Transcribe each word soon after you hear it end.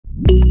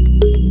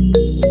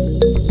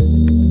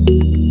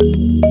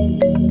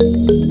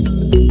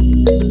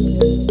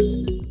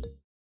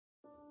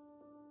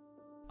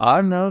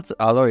Arnold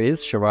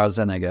Alois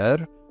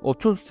Schwarzenegger,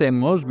 30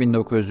 Temmuz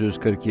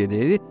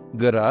 1947,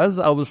 Graz,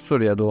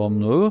 Avusturya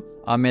doğumlu,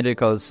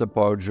 Amerikalı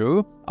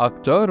sporcu,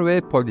 aktör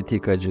ve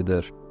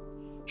politikacıdır.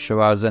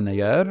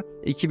 Schwarzenegger,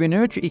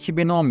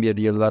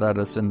 2003-2011 yılları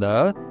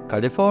arasında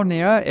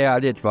Kaliforniya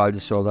Eyalet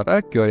Valisi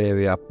olarak görev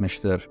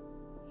yapmıştır.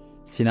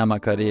 Sinema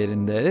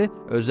kariyerinde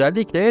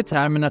özellikle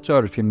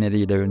Terminator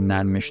filmleriyle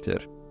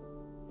ünlenmiştir.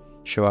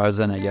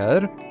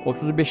 Schwarzenegger,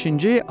 35.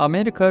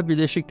 Amerika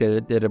Birleşik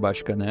Devletleri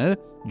Başkanı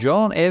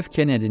John F.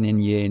 Kennedy'nin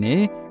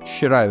yeğeni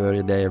Shriver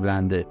ile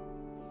evlendi.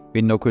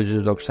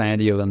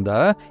 1997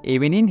 yılında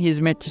evinin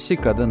hizmetçisi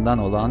kadından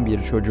olan bir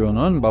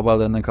çocuğunun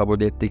babalığını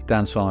kabul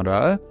ettikten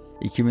sonra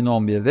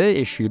 2011'de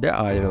eşiyle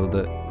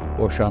ayrıldı.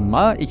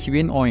 Boşanma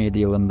 2017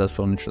 yılında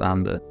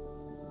sonuçlandı.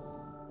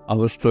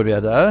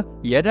 Avusturya'da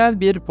yerel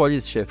bir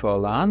polis şefi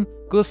olan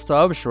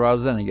Gustav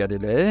Schwarzenegger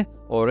ile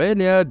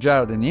Aurelia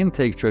Jardine'in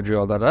tek çocuğu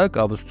olarak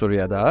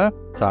Avusturya'da,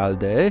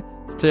 Thal'de,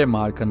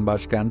 Steiermark'ın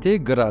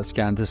başkenti Graz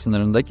kenti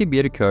sınırındaki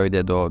bir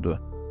köyde doğdu.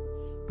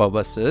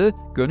 Babası,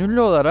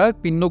 gönüllü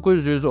olarak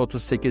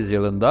 1938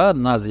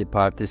 yılında Nazi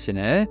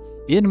Partisi'ne,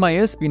 1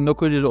 Mayıs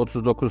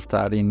 1939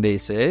 tarihinde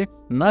ise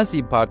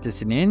Nazi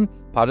Partisi'nin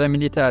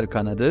paramiliter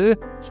kanadı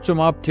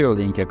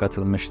Sturmabteiling'e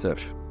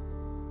katılmıştır.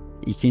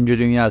 İkinci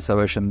Dünya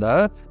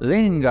Savaşı'nda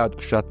Leningrad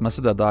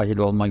kuşatması da dahil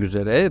olmak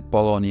üzere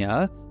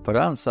Polonya,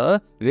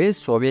 Fransa ve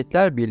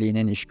Sovyetler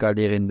Birliği'nin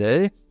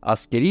işgallerinde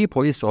askeri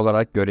polis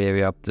olarak görev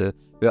yaptı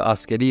ve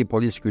askeri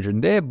polis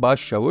gücünde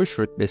başçavuş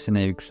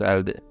rütbesine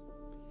yükseldi.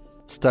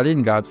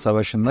 Stalingrad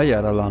Savaşı'nda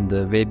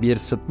yaralandı ve bir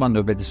sıtma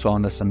nöbeti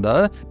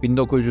sonrasında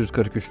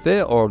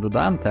 1943'te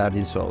ordudan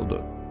terhis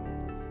oldu.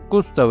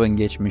 Gustav'ın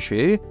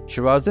geçmişi,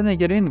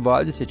 Schwarzenegger'in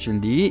vali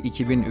seçildiği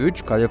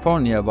 2003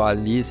 Kaliforniya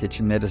valiliği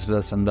seçimleri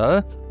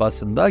sırasında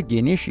basında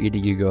geniş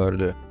ilgi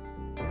gördü.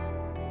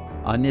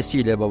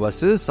 Annesiyle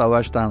babası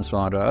savaştan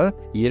sonra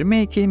 20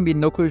 Ekim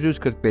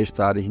 1945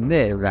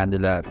 tarihinde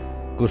evlendiler.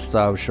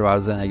 Gustav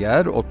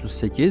Schwarzenegger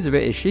 38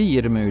 ve eşi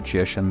 23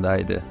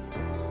 yaşındaydı.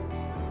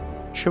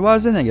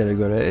 Schwarzenegger'e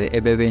göre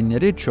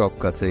ebeveynleri çok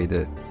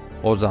katıydı.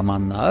 O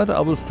zamanlar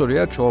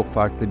Avusturya çok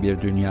farklı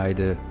bir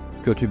dünyaydı.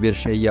 Kötü bir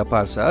şey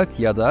yaparsak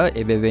ya da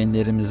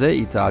ebeveynlerimize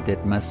itaat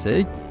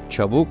etmezsek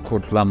çabuk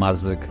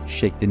kurtulamazdık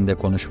şeklinde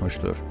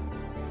konuşmuştur.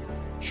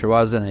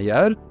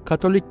 Schwarzenegger,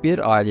 Katolik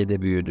bir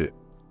ailede büyüdü.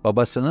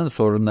 Babasının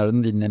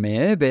sorunlarını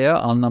dinlemeye veya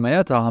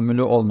anlamaya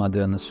tahammülü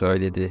olmadığını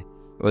söyledi.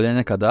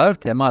 Ölene kadar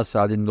temas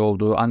halinde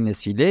olduğu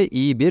annesiyle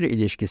iyi bir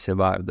ilişkisi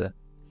vardı.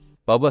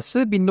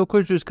 Babası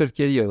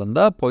 1947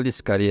 yılında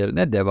polis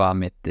kariyerine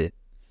devam etti.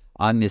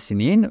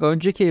 Annesinin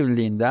önceki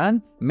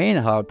evliliğinden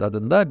Meinhard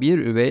adında bir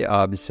üvey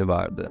abisi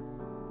vardı.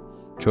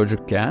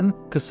 Çocukken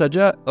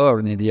kısaca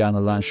Ernie diye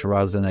anılan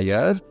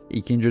Schwarzenegger,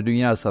 2.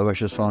 Dünya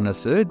Savaşı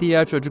sonrası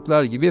diğer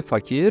çocuklar gibi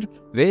fakir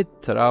ve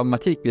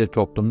travmatik bir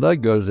toplumda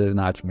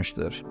gözlerini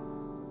açmıştır.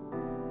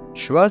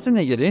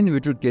 Schwarzenegger'in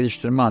vücut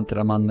geliştirme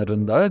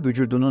antrenmanlarında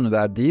vücudunun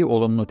verdiği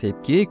olumlu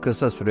tepki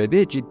kısa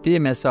sürede ciddi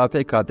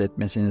mesafe kat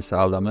etmesini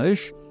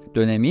sağlamış,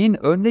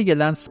 dönemin önde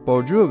gelen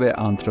sporcu ve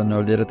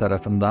antrenörleri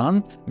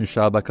tarafından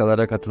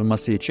müsabakalara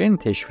katılması için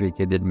teşvik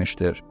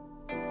edilmiştir.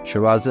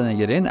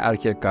 Schwarzenegger'in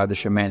erkek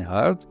kardeşi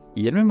Meinhard,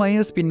 20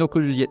 Mayıs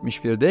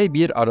 1971'de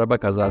bir araba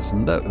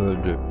kazasında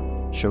öldü.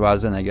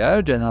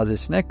 Schwarzenegger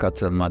cenazesine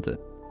katılmadı.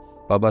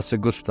 Babası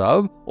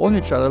Gustav,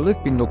 13 Aralık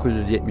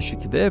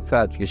 1972'de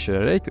felç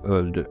geçirerek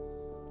öldü.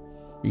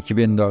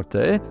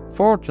 2004'te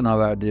Fortune'a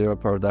verdiği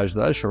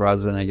röportajda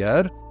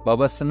Schwarzenegger,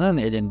 babasının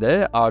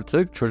elinde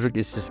artık çocuk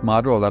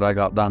istismarı olarak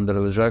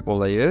adlandırılacak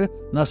olayı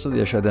nasıl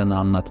yaşadığını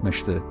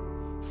anlatmıştı.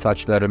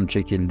 Saçlarım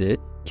çekildi,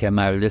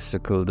 kemerli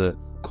sıkıldı,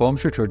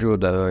 komşu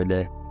çocuğu da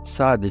öyle.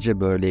 Sadece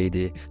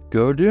böyleydi.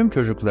 Gördüğüm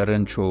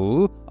çocukların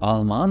çoğu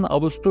Alman,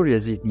 Avusturya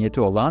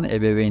zihniyeti olan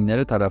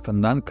ebeveynleri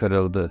tarafından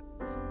kırıldı.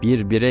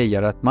 Bir birey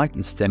yaratmak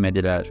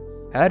istemediler.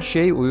 Her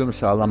şey uyum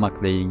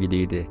sağlamakla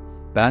ilgiliydi.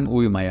 Ben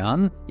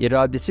uymayan,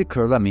 iradesi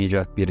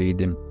kırılamayacak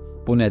biriydim.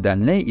 Bu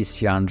nedenle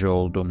isyancı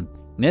oldum.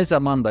 Ne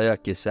zaman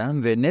dayak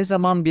yesem ve ne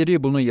zaman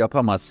biri bunu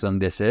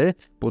yapamazsın dese,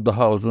 bu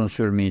daha uzun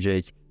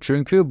sürmeyecek.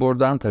 Çünkü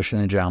buradan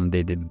taşınacağım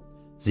dedim.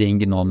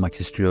 Zengin olmak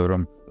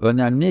istiyorum.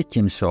 Önemli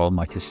kimse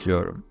olmak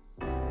istiyorum.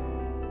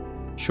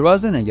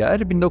 Schwarzenegger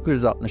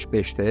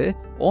 1965'te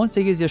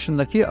 18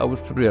 yaşındaki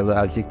Avusturyalı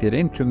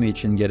erkeklerin tümü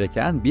için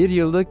gereken 1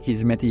 yıllık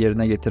hizmeti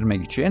yerine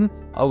getirmek için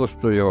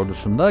Avusturya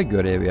ordusunda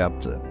görev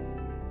yaptı.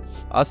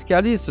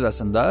 Askerliği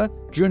sırasında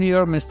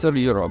Junior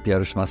Mr. Europe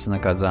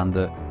yarışmasını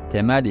kazandı.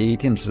 Temel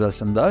eğitim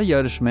sırasında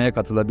yarışmaya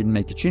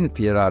katılabilmek için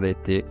firar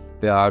etti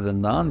ve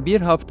ardından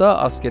bir hafta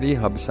askeri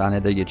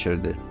hapishanede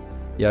geçirdi.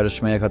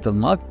 Yarışmaya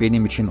katılmak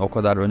benim için o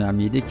kadar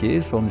önemliydi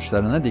ki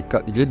sonuçlarını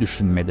dikkatlice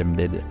düşünmedim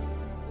dedi.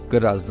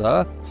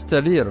 Graz'da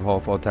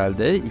Stellierhof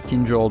Otel'de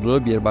ikinci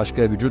olduğu bir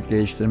başka vücut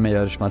geliştirme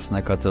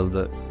yarışmasına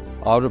katıldı.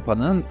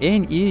 Avrupa'nın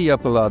en iyi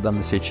yapılı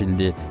adamı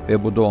seçildi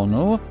ve bu da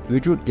onu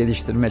vücut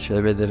geliştirme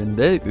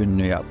çevrelerinde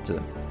ünlü yaptı.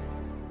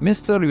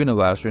 Mr.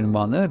 Universe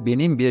ünvanı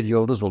benim bir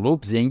yıldız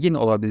olup zengin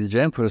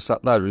olabileceğim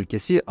fırsatlar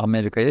ülkesi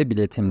Amerika'ya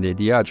biletimdi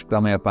diye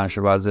açıklama yapan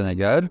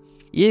Schwarzenegger,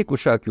 ilk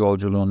uçak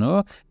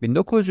yolculuğunu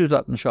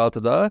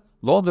 1966'da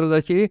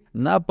Londra'daki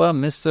NABA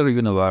Mr.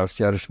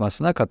 Universe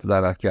yarışmasına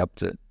katılarak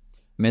yaptı.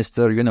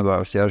 Mr.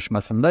 Universe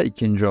yarışmasında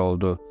ikinci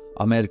oldu.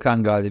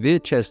 Amerikan galibi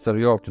Chester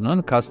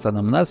Yorkton'un kas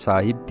tanımına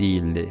sahip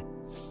değildi.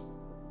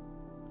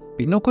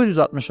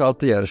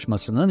 1966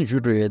 yarışmasının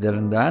jüri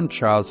üyelerinden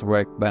Charles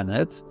Wright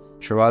Bennett,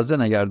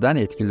 Schwarzenegger'den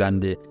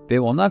etkilendi ve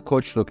ona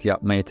koçluk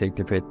yapmayı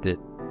teklif etti.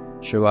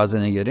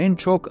 Schwarzenegger'in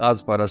çok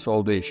az parası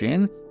olduğu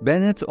için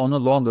Bennett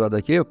onu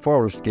Londra'daki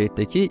Forest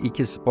Gate'deki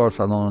iki spor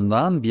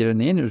salonundan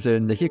birinin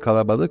üzerindeki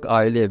kalabalık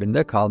aile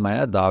evinde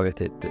kalmaya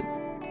davet etti.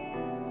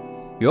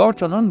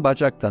 Yorkton'un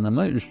bacak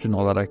tanımı üstün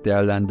olarak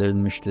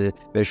değerlendirilmişti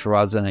ve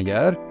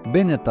Schwarzenegger,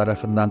 Bennett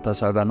tarafından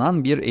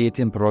tasarlanan bir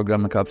eğitim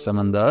programı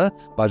kapsamında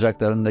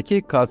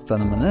bacaklarındaki kas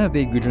tanımını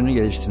ve gücünü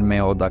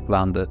geliştirmeye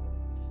odaklandı.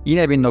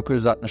 Yine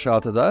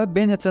 1966'da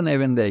Bennett'in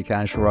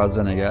evindeyken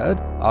Schwarzenegger,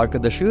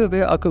 arkadaşı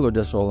ve akıl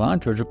hocası olan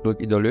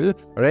çocukluk idolü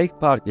Ray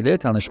Park ile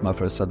tanışma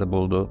fırsatı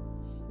buldu.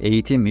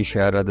 Eğitim işe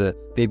yaradı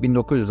ve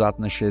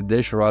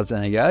 1967'de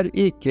Schwarzenegger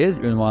ilk kez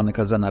ünvanı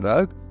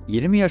kazanarak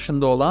 20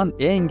 yaşında olan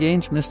en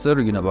genç Mr.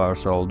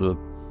 Universe oldu.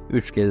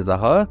 3 kez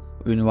daha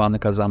ünvanı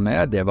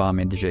kazanmaya devam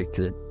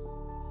edecekti.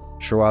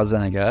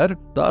 Schwarzenegger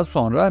daha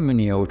sonra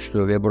Münih'e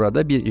uçtu ve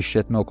burada bir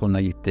işletme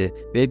okuluna gitti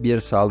ve bir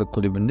sağlık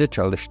kulübünde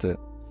çalıştı.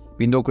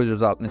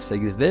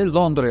 1968'de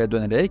Londra'ya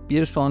dönerek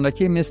bir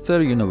sonraki Mr.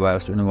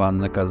 Universe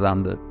ünvanını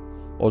kazandı.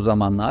 O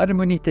zamanlar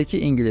Münih'teki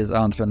İngiliz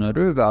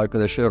antrenörü ve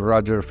arkadaşı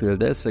Roger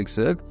Field'e sık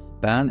sık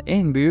 "Ben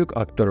en büyük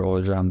aktör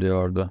olacağım"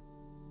 diyordu.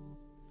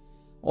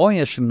 10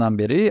 yaşından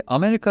beri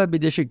Amerika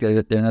Birleşik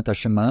Devletleri'ne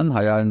taşınmanın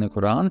hayalini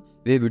kuran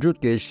ve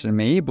vücut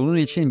geliştirmeyi bunun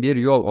için bir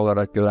yol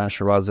olarak gören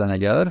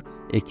Schwarzenegger,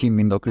 Ekim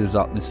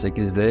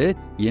 1968'de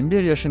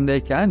 21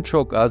 yaşındayken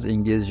çok az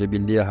İngilizce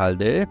bildiği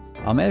halde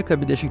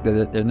Amerika Birleşik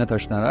Devletleri'ne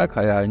taşınarak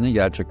hayalini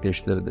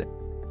gerçekleştirdi.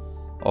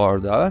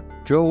 Orada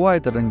Joe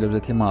Weider'ın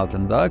gözetimi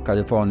altında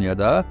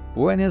Kaliforniya'da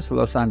Venice,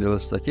 Los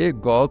Angeles'taki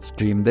Gold's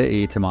Gym'de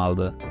eğitim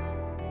aldı.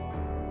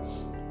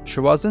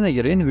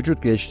 Schwarzenegger'in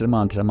vücut geliştirme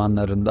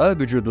antrenmanlarında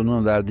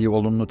vücudunun verdiği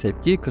olumlu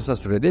tepki kısa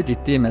sürede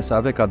ciddi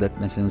mesafe kat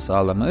etmesini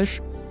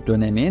sağlamış,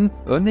 dönemin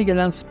önde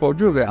gelen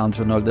sporcu ve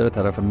antrenörleri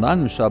tarafından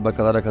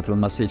müsabakalara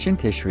katılması için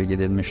teşvik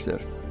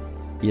edilmiştir.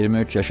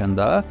 23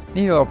 yaşında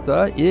New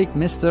York'ta ilk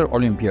Mr.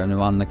 Olympia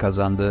ünvanını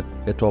kazandı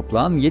ve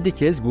toplam 7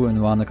 kez bu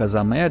ünvanı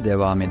kazanmaya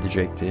devam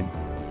edecekti.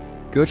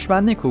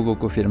 Göçmenlik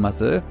hukuku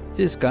firması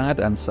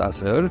Siscanet &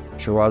 Sasser,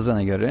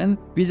 Schwarzenegger'in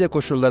vize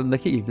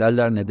koşullarındaki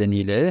ihlaller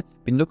nedeniyle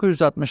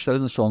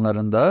 1960'ların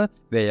sonlarında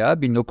veya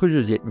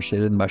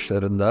 1970'lerin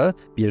başlarında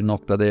bir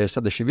noktada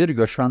yasa dışı bir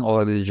göçmen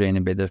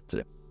olabileceğini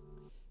belirtti.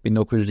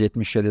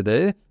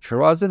 1977'de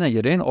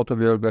Schwarzenegger'in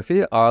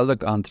otobiyografi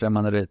ağırlık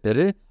antrenmanı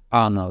rehberi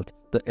Arnold,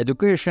 The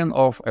Education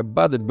of a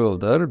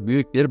Bodybuilder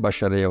büyük bir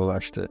başarıya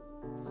ulaştı.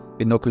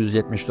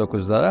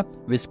 1979'da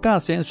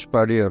Wisconsin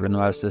Superior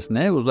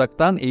Üniversitesi'ne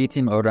uzaktan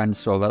eğitim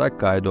öğrencisi olarak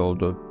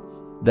kaydoldu.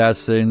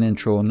 Derslerinin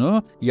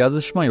çoğunu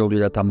yazışma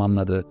yoluyla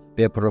tamamladı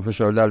ve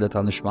profesörlerle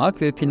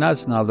tanışmak ve final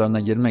sınavlarına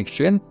girmek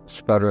için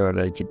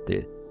Superior'a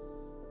gitti.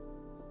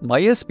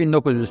 Mayıs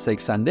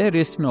 1980'de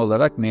resmi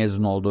olarak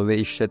mezun oldu ve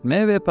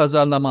işletme ve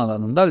pazarlama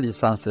alanında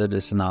lisans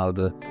derecesini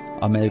aldı.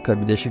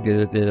 Amerika Birleşik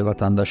Devletleri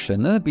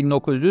vatandaşlığını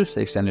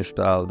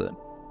 1983'te aldı.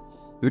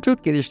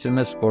 Vücut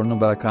geliştirme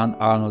sporunu bırakan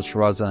Arnold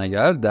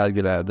Schwarzenegger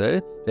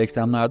dergilerde,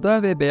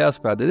 reklamlarda ve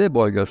beyaz perdede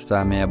boy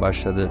göstermeye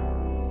başladı.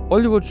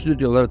 Hollywood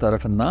stüdyoları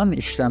tarafından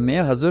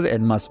işlenmeye hazır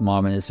elmas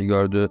muamelesi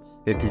gördü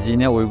ve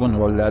fiziğine uygun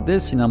rollerde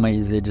sinema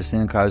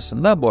izleyicisinin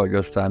karşısında boy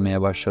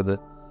göstermeye başladı.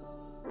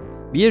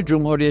 Bir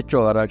cumhuriyetçi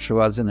olarak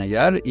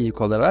Schwarzenegger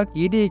ilk olarak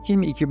 7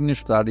 Ekim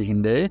 2003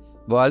 tarihinde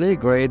Vali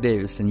Gray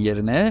Davis'in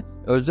yerine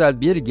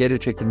özel bir geri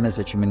çekilme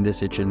seçiminde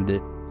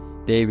seçildi.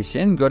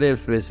 Davis'in görev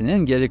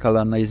süresinin geri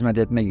kalanına hizmet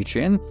etmek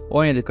için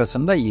 17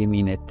 Kasım'da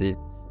yemin etti.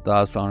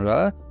 Daha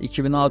sonra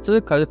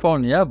 2006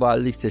 Kaliforniya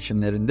valilik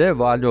seçimlerinde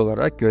vali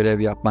olarak görev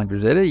yapmak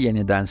üzere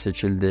yeniden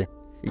seçildi.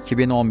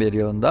 2011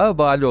 yılında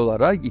vali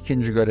olarak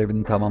ikinci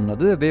görevini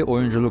tamamladı ve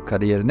oyunculuk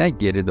kariyerine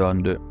geri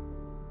döndü.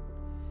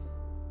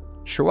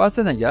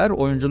 Schwarzenegger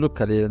oyunculuk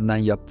kariyerinden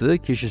yaptığı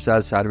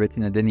kişisel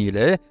serveti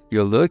nedeniyle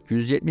yıllık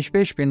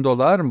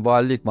 $175.000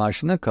 valilik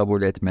maaşını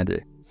kabul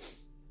etmedi.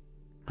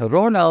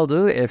 Rol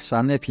aldığı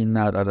efsane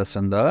filmler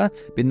arasında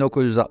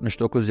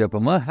 1969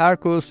 yapımı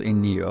Hercules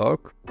in New York,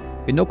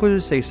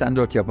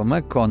 1984 yapımı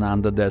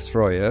Conan the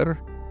Destroyer,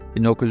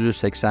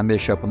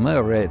 1985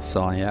 yapımı Red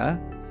Sonja,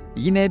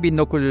 yine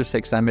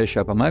 1985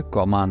 yapımı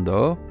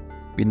Commando,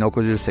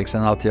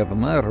 1986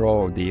 yapımı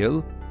Raw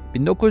Deal,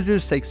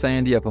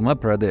 1987 yapımı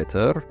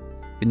Predator,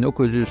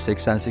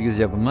 1988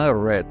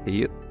 yapımı Red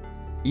Heat,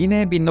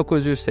 yine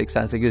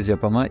 1988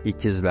 yapımı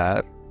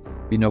İkizler,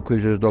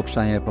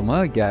 1990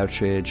 yapımı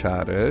Gerçeğe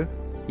Çağrı,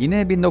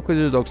 yine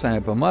 1990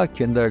 yapımı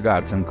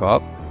Kindergarten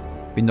Cop,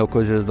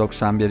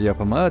 1991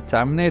 yapımı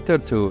Terminator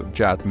 2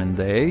 Judgment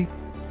Day,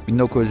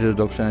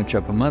 1993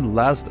 yapımı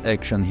Last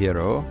Action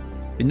Hero,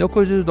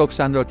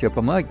 1994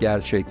 yapımı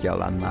Gerçek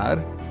Yalanlar,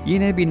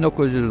 yine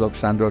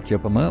 1994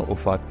 yapımı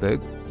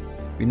Ufaklık,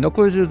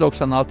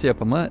 1996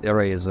 yapımı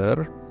Eraser,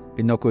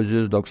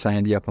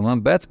 1997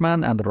 yapımı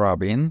Batman and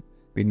Robin,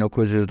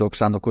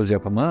 1999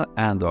 yapımı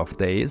End of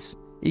Days,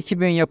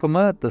 2000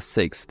 yapımı The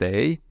Sixth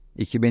Day,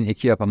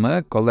 2002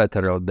 yapımı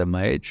Collateral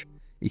Damage,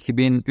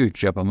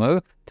 2003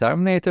 yapımı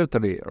Terminator 3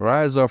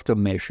 Rise of the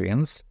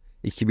Machines,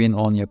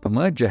 2010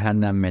 yapımı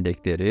Cehennem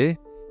Melekleri,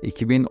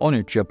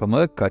 2013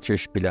 yapımı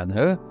Kaçış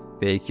Planı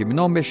ve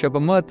 2015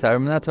 yapımı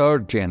Terminator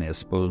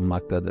Genesis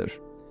bulunmaktadır.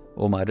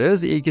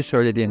 Umarız ilki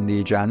söylediğini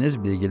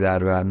diyeceğiniz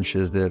bilgiler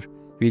vermişizdir.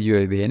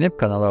 Videoyu beğenip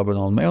kanala abone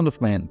olmayı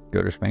unutmayın.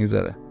 Görüşmek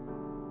üzere.